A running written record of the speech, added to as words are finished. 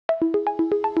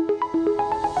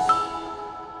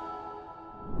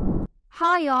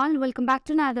Hi all, welcome back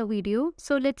to another video.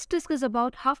 So let's discuss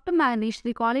about how to manage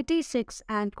the quality checks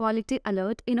and quality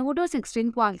alert in Odoo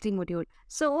 16 quality module.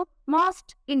 So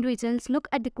most individuals look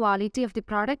at the quality of the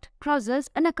product, process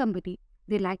and a company.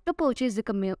 They like to purchase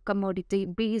the commodity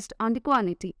based on the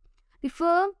quality. The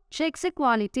firm checks the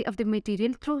quality of the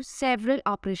material through several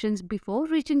operations before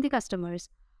reaching the customers.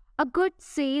 A good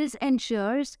sales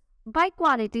ensures by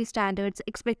quality standards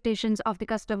expectations of the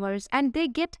customers and they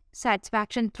get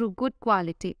satisfaction through good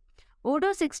quality.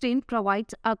 Odoo 16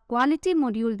 provides a quality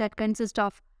module that consists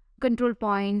of control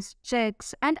points,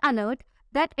 checks and alert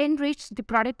that enrich the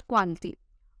product quality.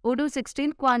 Odoo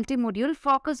 16 quality module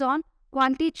focus on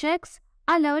quality checks,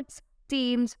 alerts,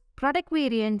 teams, product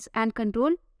variants and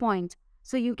control points.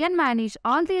 So you can manage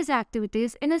all these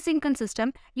activities in a single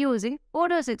system using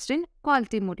Odoo 16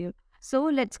 quality module. So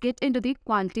let's get into the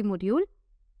quality module.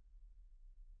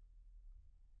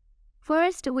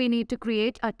 First, we need to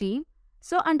create a team.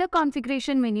 So under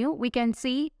configuration menu, we can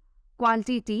see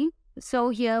quality team. So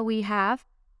here we have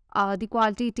the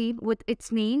quality team with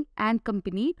its name and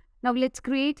company. Now let's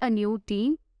create a new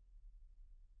team.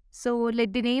 So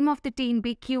let the name of the team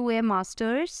be QA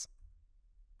Masters.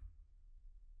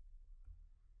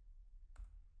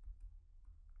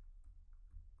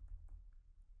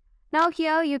 Now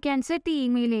here you can set the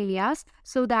email alias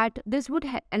so that this would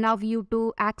allow you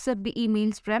to accept the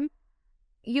emails from.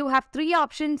 You have three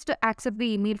options to accept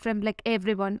the email from like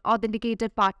everyone,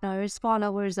 authenticated partners,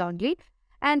 followers only.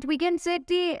 And we can set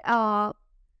the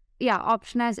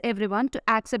option as everyone to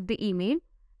accept the email.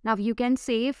 Now you can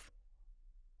save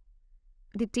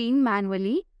the team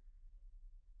manually.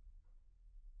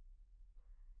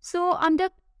 So under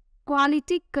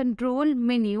quality control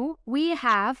menu, we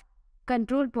have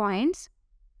control points.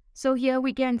 So here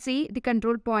we can see the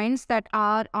control points that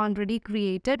are already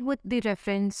created with the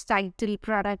reference, title,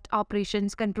 product,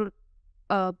 operations, control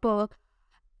per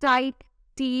type,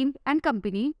 team and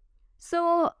company.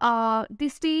 So the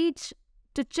stage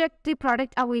to check the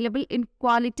product available in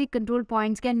quality control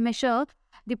points can measure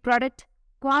the product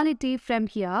quality from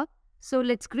here. So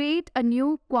let's create a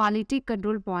new quality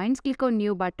control points. Click on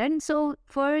new button. So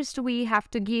first we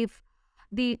have to give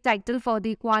the title for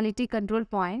the quality control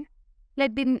point.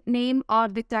 Let the name or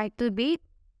the title be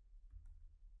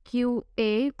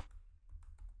QA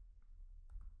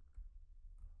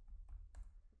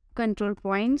control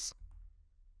points.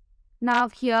 Now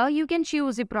here you can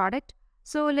choose a product.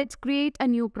 So let's create a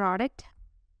new product.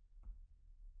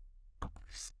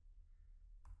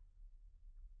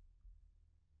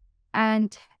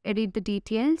 And edit the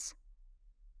details.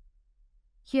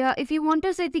 Here if you want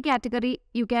to set the category,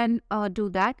 you can do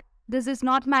that. This is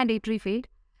not mandatory field.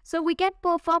 So we can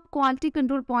perform quality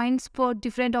control points for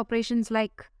different operations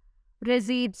like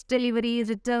receipts, delivery,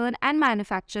 return and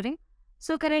manufacturing.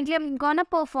 So currently I'm gonna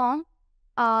perform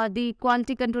the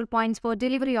quality control points for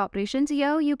delivery operations.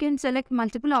 Here you can select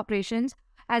multiple operations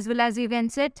as well as you can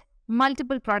set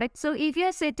multiple products. So if you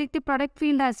are setting the product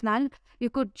field as null, you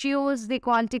could choose the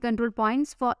quality control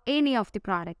points for any of the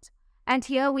products. And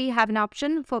here we have an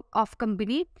option of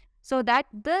company so that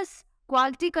this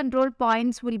quality control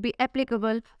points will be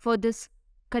applicable for this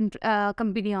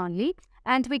company only.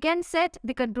 And we can set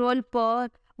the control per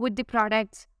with the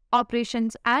products,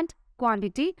 operations and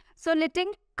quantity. So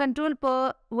letting control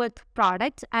per with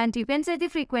products and you can set the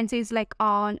frequencies like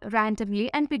on,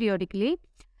 randomly and periodically.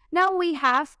 Now we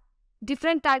have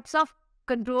different types of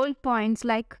control points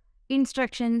like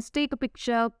instructions, take a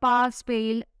picture, pass,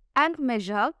 fail and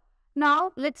measure.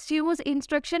 Now let's choose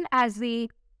instruction as the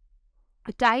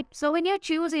type. So when you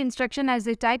choose instruction as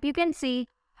the type, you can see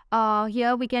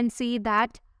here we can see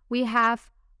that we have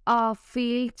a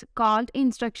field called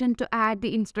instruction to add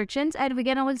the instructions and we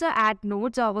can also add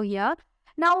notes over here.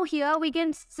 Now here we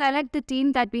can select the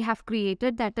team that we have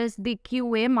created, that is the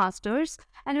QA Masters,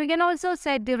 and we can also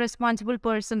set the responsible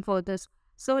person for this.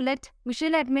 So let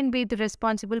Michelle admin be the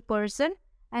responsible person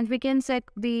and we can set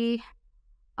the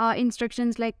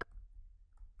instructions like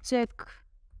check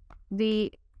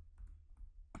the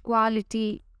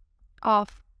quality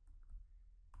of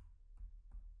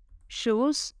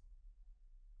shoes.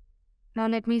 Now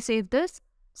let me save this.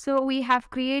 So we have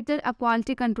created a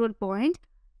quality control point.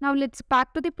 Now let's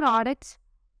back to the products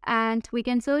and we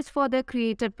can search for the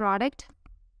created product.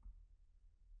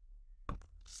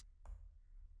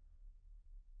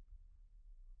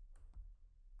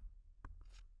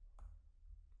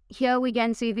 Here we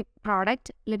can see the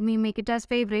product. Let me make it as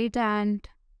favorite and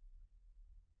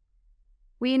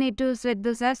we need to set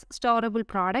this as storable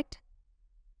product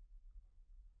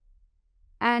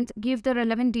and give the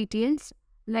relevant details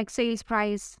like sales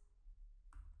price,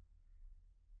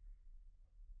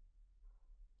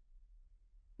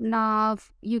 Now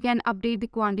you can update the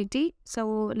quantity.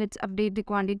 So let's update the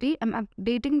quantity. I'm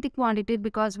updating the quantity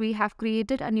because we have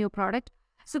created a new product.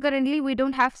 So currently we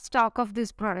don't have stock of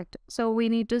this product. So we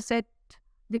need to set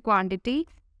the quantity.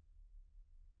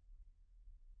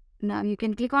 Now you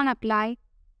can click on apply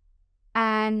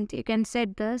and you can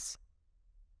set this.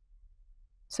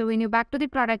 So when you back to the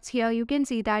products here, you can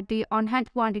see that the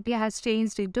on-hand quantity has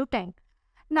changed into 10.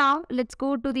 Now let's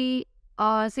go to the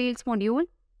sales module.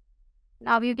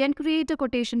 Now you can create a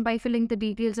quotation by filling the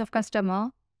details of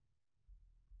customer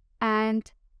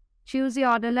and choose the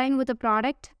order line with the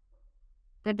product.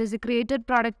 That is the created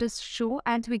product is show,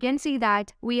 and we can see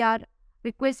that we are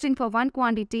requesting for one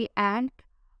quantity and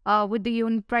with the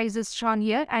unit price is shown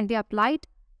here and the applied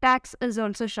tax is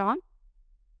also shown.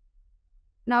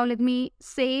 Now let me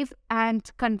save and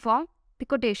confirm the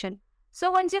quotation. So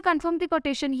once you confirm the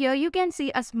quotation here, you can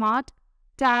see a smart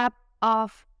tab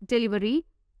of delivery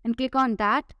and click on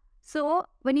that. So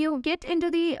when you get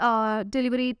into the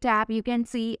delivery tab, you can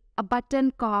see a button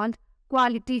called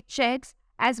quality checks,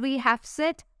 as we have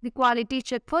set the quality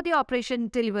check for the operation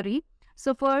delivery.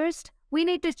 So first we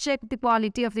need to check the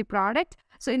quality of the product.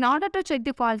 So in order to check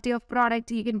the quality of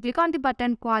product, you can click on the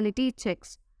button quality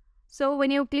checks. So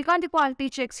when you click on the quality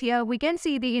checks here, we can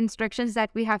see the instructions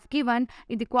that we have given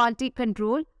in the quality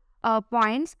control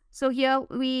points. So here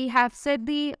we have set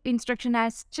the instruction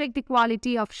as check the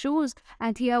quality of shoes,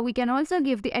 and here we can also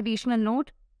give the additional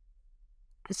note.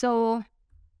 So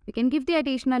we can give the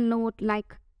additional note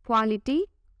like quality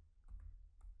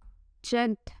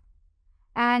checked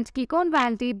and click on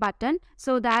validate button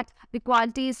so that the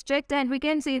quality is checked and we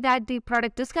can see that the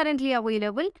product is currently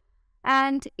available.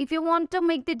 And if you want to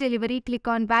make the delivery, click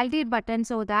on validate button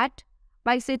so that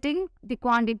by setting the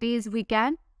quantities we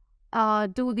can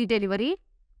do the delivery.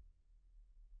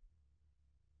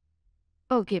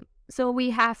 Okay, so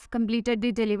we have completed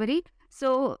the delivery.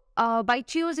 So by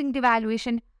choosing the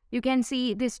valuation, you can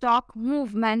see the stock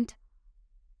movement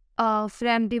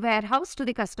from the warehouse to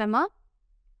the customer.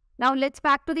 Now let's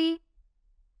back to the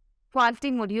quality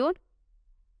module.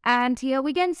 And here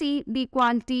we can see the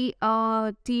quality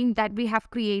team that we have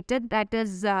created, that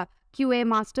is QA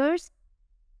Masters.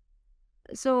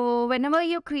 So whenever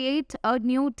you create a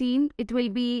new team, it will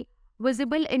be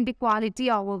visible in the quality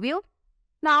overview.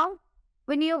 Now,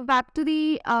 when you back to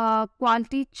the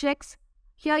quality checks,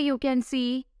 here you can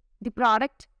see the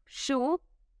product show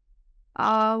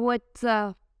with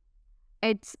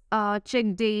its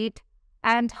check date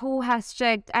and who has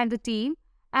checked and the team.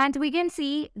 And we can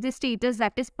see the status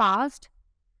that is passed.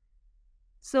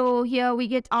 So here we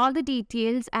get all the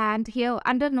details, and here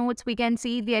under notes we can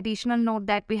see the additional note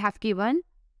that we have given.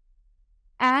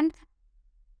 And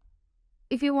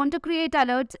if you want to create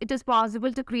alerts, it is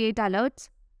possible to create alerts.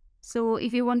 So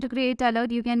if you want to create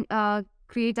alert, you can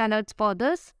create alerts for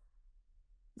this.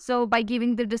 So by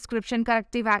giving the description,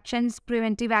 corrective actions,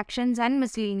 preventive actions and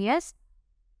miscellaneous.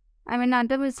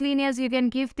 Under miscellaneous, you can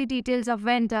give the details of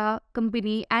vendor,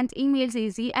 company and emails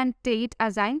easy and date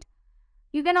assigned.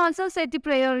 You can also set the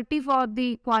priority for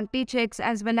the quality checks,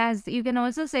 as well as you can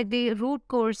also set the root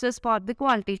courses for the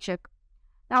quality check.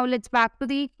 Now let's back to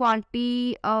the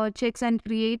quality checks and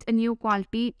create a new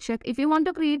quality check. If you want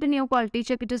to create a new quality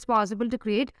check, it is possible to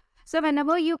create. So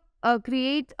whenever you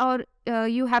create or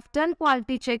you have done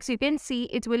quality checks, you can see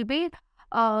it will be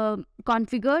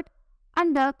configured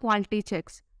under quality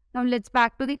checks. Now let's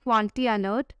back to the quality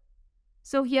alert.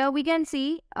 So here we can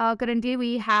see currently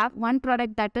we have one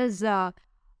product that is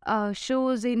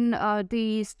shows in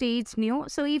the stage new.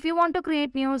 So if you want to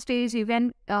create new stage, you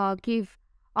can give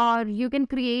or you can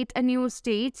create a new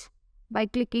stage by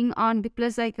clicking on the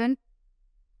plus icon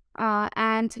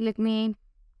and let me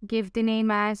give the name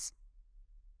as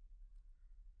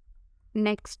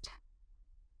next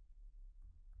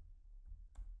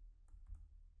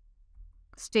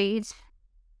stage.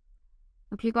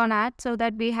 Click on add so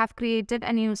that we have created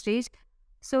a new stage.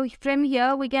 So from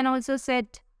here we can also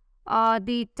set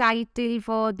the title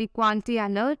for the quality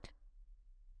alert.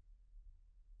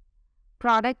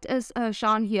 Product is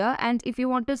shown here, and if you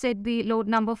want to set the load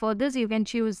number for this, you can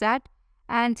choose that.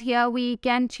 And here we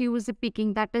can choose the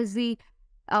picking, that is the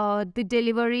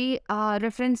delivery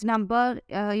reference number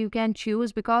you can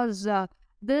choose, because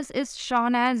this is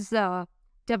shown as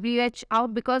WH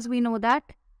out, because we know that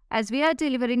as we are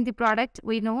delivering the product,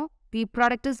 we know the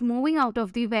product is moving out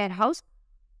of the warehouse.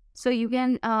 So you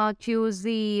can choose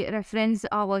the reference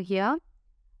over here.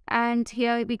 And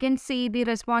here we can see the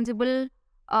responsible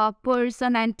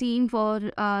person and team for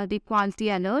the quality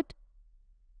alert.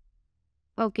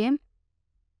 Okay.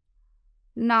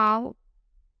 Now,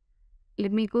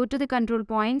 let me go to the control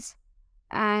points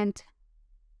and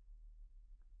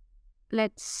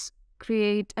let's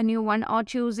create a new one or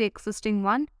choose the existing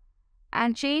one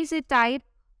and change the type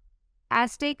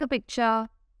as take a picture,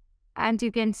 and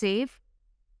you can save.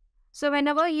 So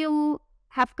whenever you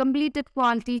have completed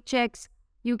quality checks,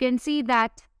 you can see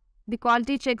that the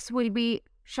quality checks will be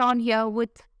shown here with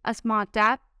a smart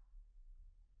tab.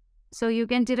 So you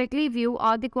can directly view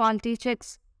all the quality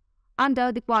checks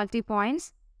under the quality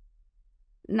points.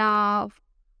 Now,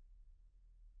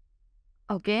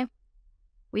 okay,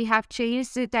 we have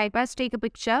changed the type as take a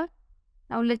picture.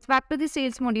 Now let's back to the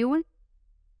sales module,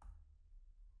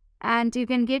 and you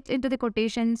can get into the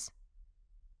quotations,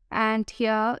 and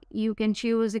here you can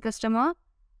choose the customer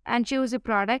and choose the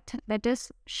product, that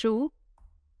is shoe.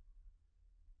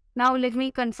 Now let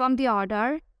me confirm the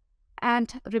order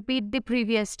and repeat the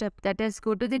previous step, that is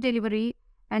go to the delivery,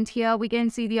 and here we can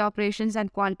see the operations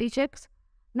and quality checks.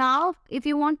 Now if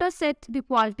you want to set the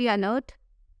quality alert,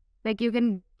 like you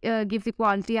can give the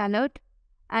quality alert,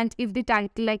 and if the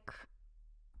title like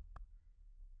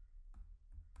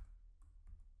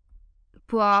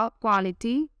poor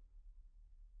quality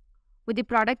with the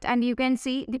product, and you can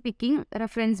see the picking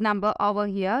reference number over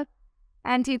here,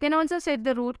 and you can also set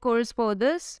the root cause for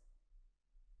this.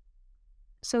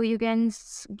 So you can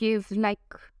give like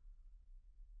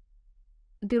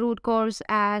the root cause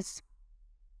as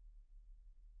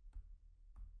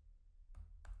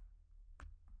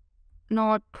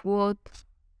not worth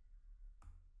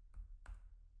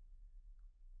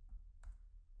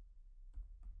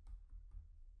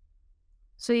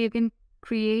so you can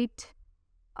create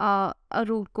a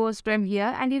root cause from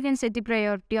here, and you can set the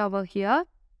priority over here.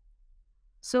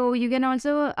 So you can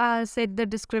also set the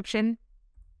description,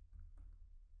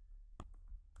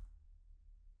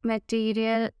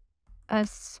 material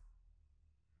as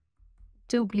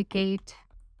duplicate,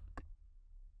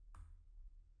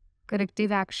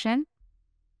 corrective action,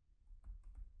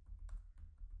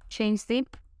 change the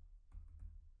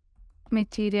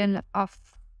material of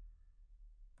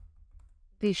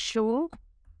the shoe,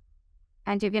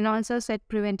 and you can also set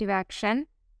preventive action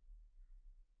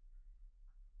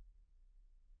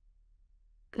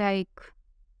like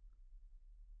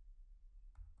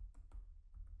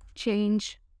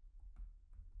change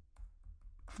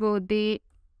both the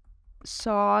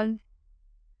sole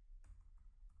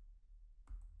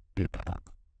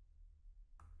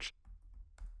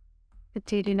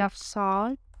material of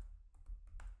sole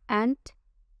and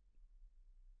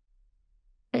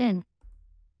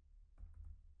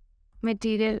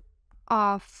material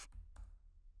of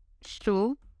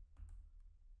shoe.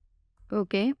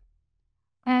 Okay.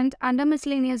 And under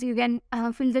miscellaneous, you can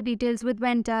fill the details with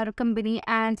vendor, company,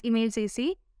 and email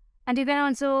CC. And you can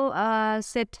also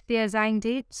set the assign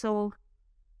date. So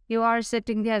you are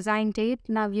setting the assign date.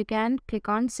 Now you can click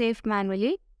on save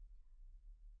manually.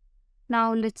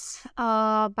 Now let's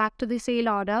back to the sale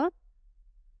order.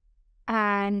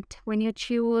 And when you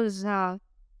choose the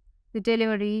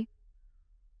delivery,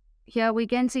 here we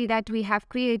can see that we have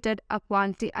created a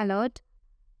quality alert.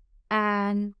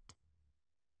 And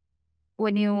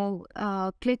when you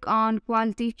click on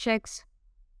quality checks,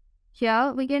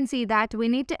 here we can see that we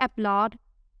need to upload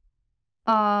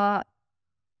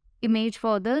image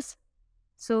for this.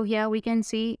 So here we can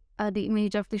see the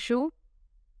image of the shoe.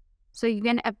 So you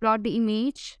can upload the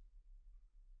image,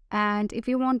 and if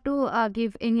you want to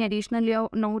give any additional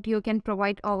note, you can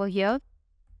provide over here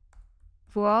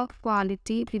for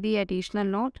quality with the additional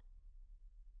note,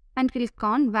 and click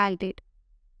on validate.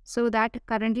 So that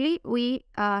currently we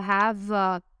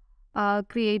have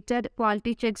created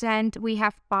quality checks and we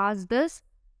have passed this.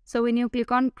 So when you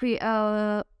click on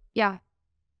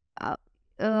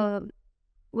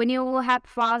when you have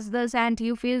passed this and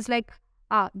you feels like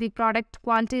the product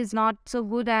quality is not so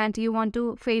good and you want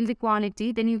to fail the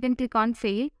quality, then you can click on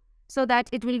fail, so that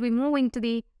it will be moving to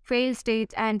the fail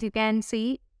state. And you can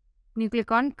see when you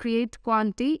click on create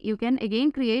quality, you can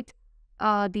again create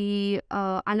the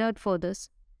alert for this.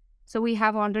 So we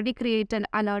have already created an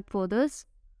alert for this.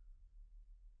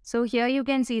 So here you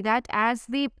can see that as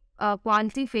the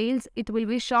quality fails, it will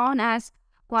be shown as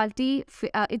quality,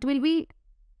 it will be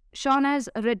shown as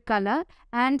red color,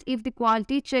 and if the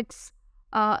quality checks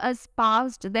is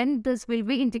passed, then this will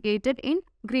be indicated in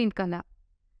green color.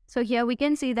 So here we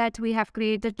can see that we have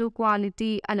created 2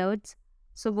 quality alerts.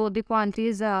 So both the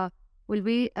quantities will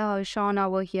be shown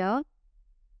over here.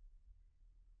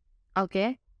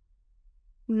 Okay.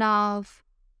 Now,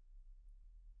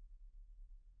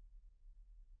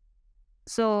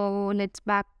 so let's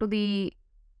back to the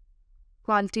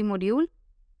quality module.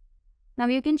 Now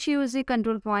you can choose the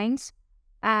control points,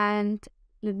 and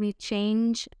let me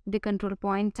change the control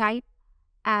point type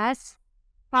as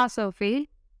pass or fail.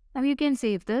 Now you can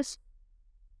save this.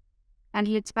 And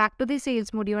let's back to the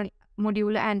sales module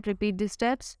and repeat the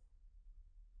steps.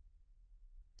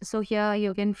 So here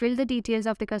you can fill the details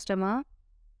of the customer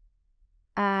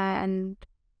and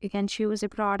you can choose a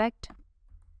product.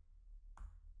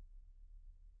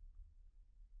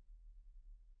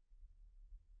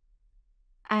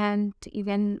 And you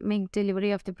can make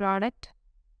delivery of the product.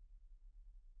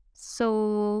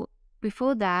 So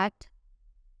before that,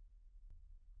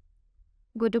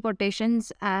 go to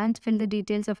quotations and fill the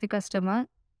details of the customer.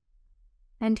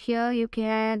 And here you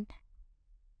can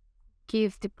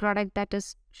give the product that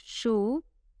is shoe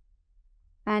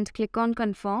and click on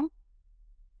confirm.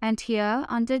 And here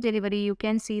under delivery, you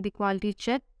can see the quality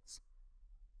checks.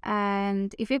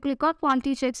 And if you click on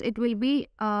quality checks, it will be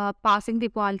passing the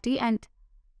quality. And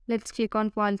let's click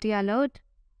on quality alert,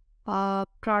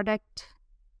 product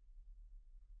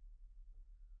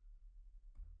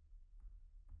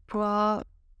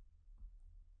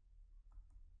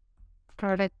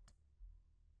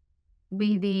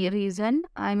be the reason,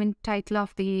 title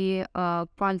of the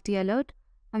quality alert.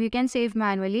 Now you can save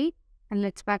manually. And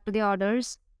let's back to the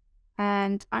orders.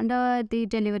 And under the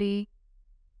delivery,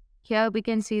 here we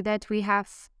can see that we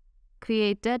have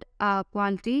created a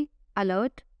quality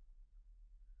alert.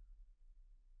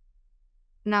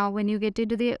 Now when you get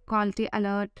into the quality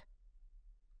alert,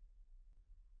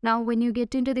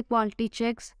 quality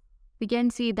checks, we can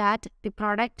see that the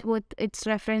product with its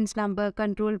reference number,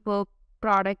 control per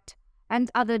product,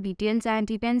 and other details. And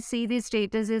you can see the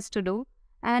status is to do.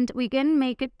 And we can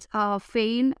make it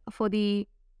fail for the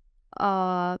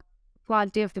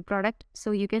quality of the product.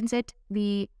 So you can set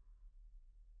the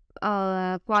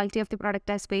quality of the product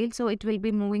as failed. So it will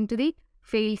be moving to the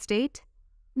fail state.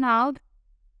 Now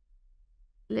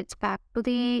let's back to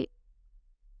the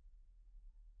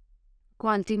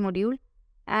quality module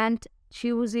and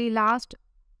choose the last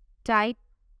type.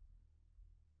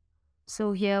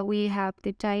 So here we have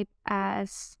the type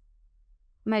as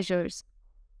measures.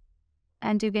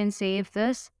 And you can save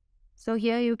this. So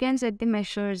here you can set the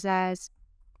measures as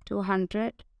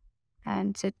 200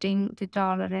 and setting the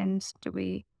tolerance to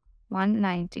be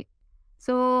 190.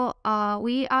 So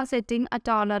we are setting a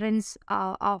tolerance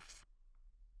of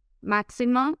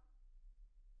maximum,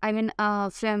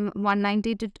 from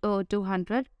 190 to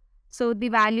 200. So the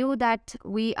value that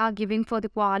we are giving for the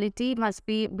quality must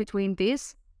be between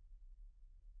this.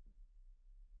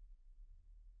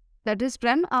 That is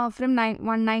from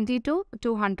 190 to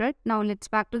 200. Now let's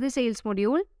back to the sales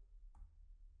module.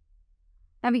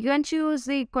 Now we can choose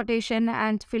the quotation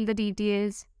and fill the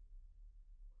details.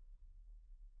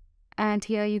 And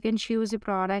here you can choose the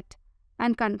product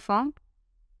and confirm.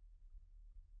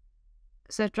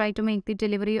 So try to make the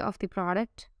delivery of the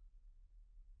product.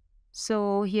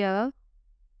 So here,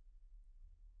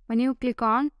 when you click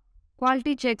on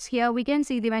quality checks, here we can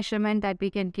see the measurement that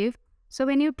we can give. So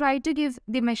when you try to give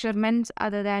the measurements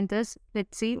other than this,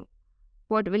 let's see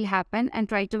what will happen and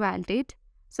try to validate.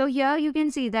 So here you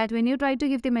can see that when you try to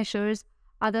give the measures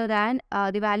other than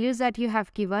the values that you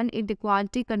have given in the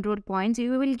quality control points,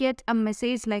 you will get a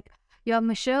message like your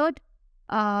measured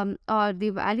or the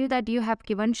value that you have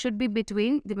given should be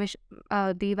between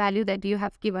the value that you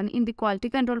have given in the quality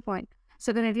control point.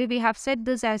 So currently we have set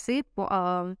this as a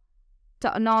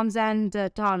norms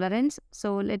and tolerance.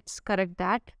 So let's correct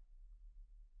that.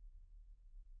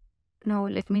 Now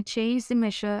let me change the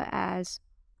measure as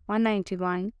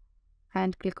 191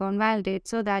 and click on validate,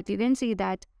 so that you can see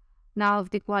that now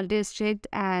the quality is checked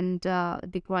and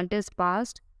the quality is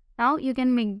passed. Now you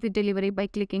can make the delivery by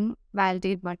clicking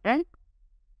validate button.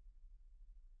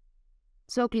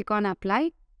 So click on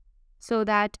apply, so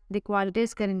that the quality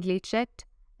is currently checked,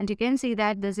 and you can see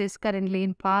that this is currently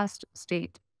in passed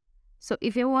state. So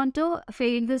if you want to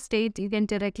fail the state, you can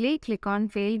directly click on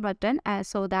fail button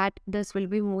so that this will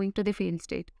be moving to the fail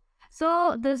state.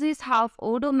 So this is how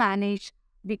Odoo manage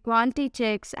the quality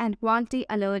checks and quality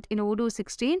alert in Odoo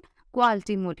 16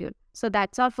 quality module. So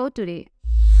that's all for today.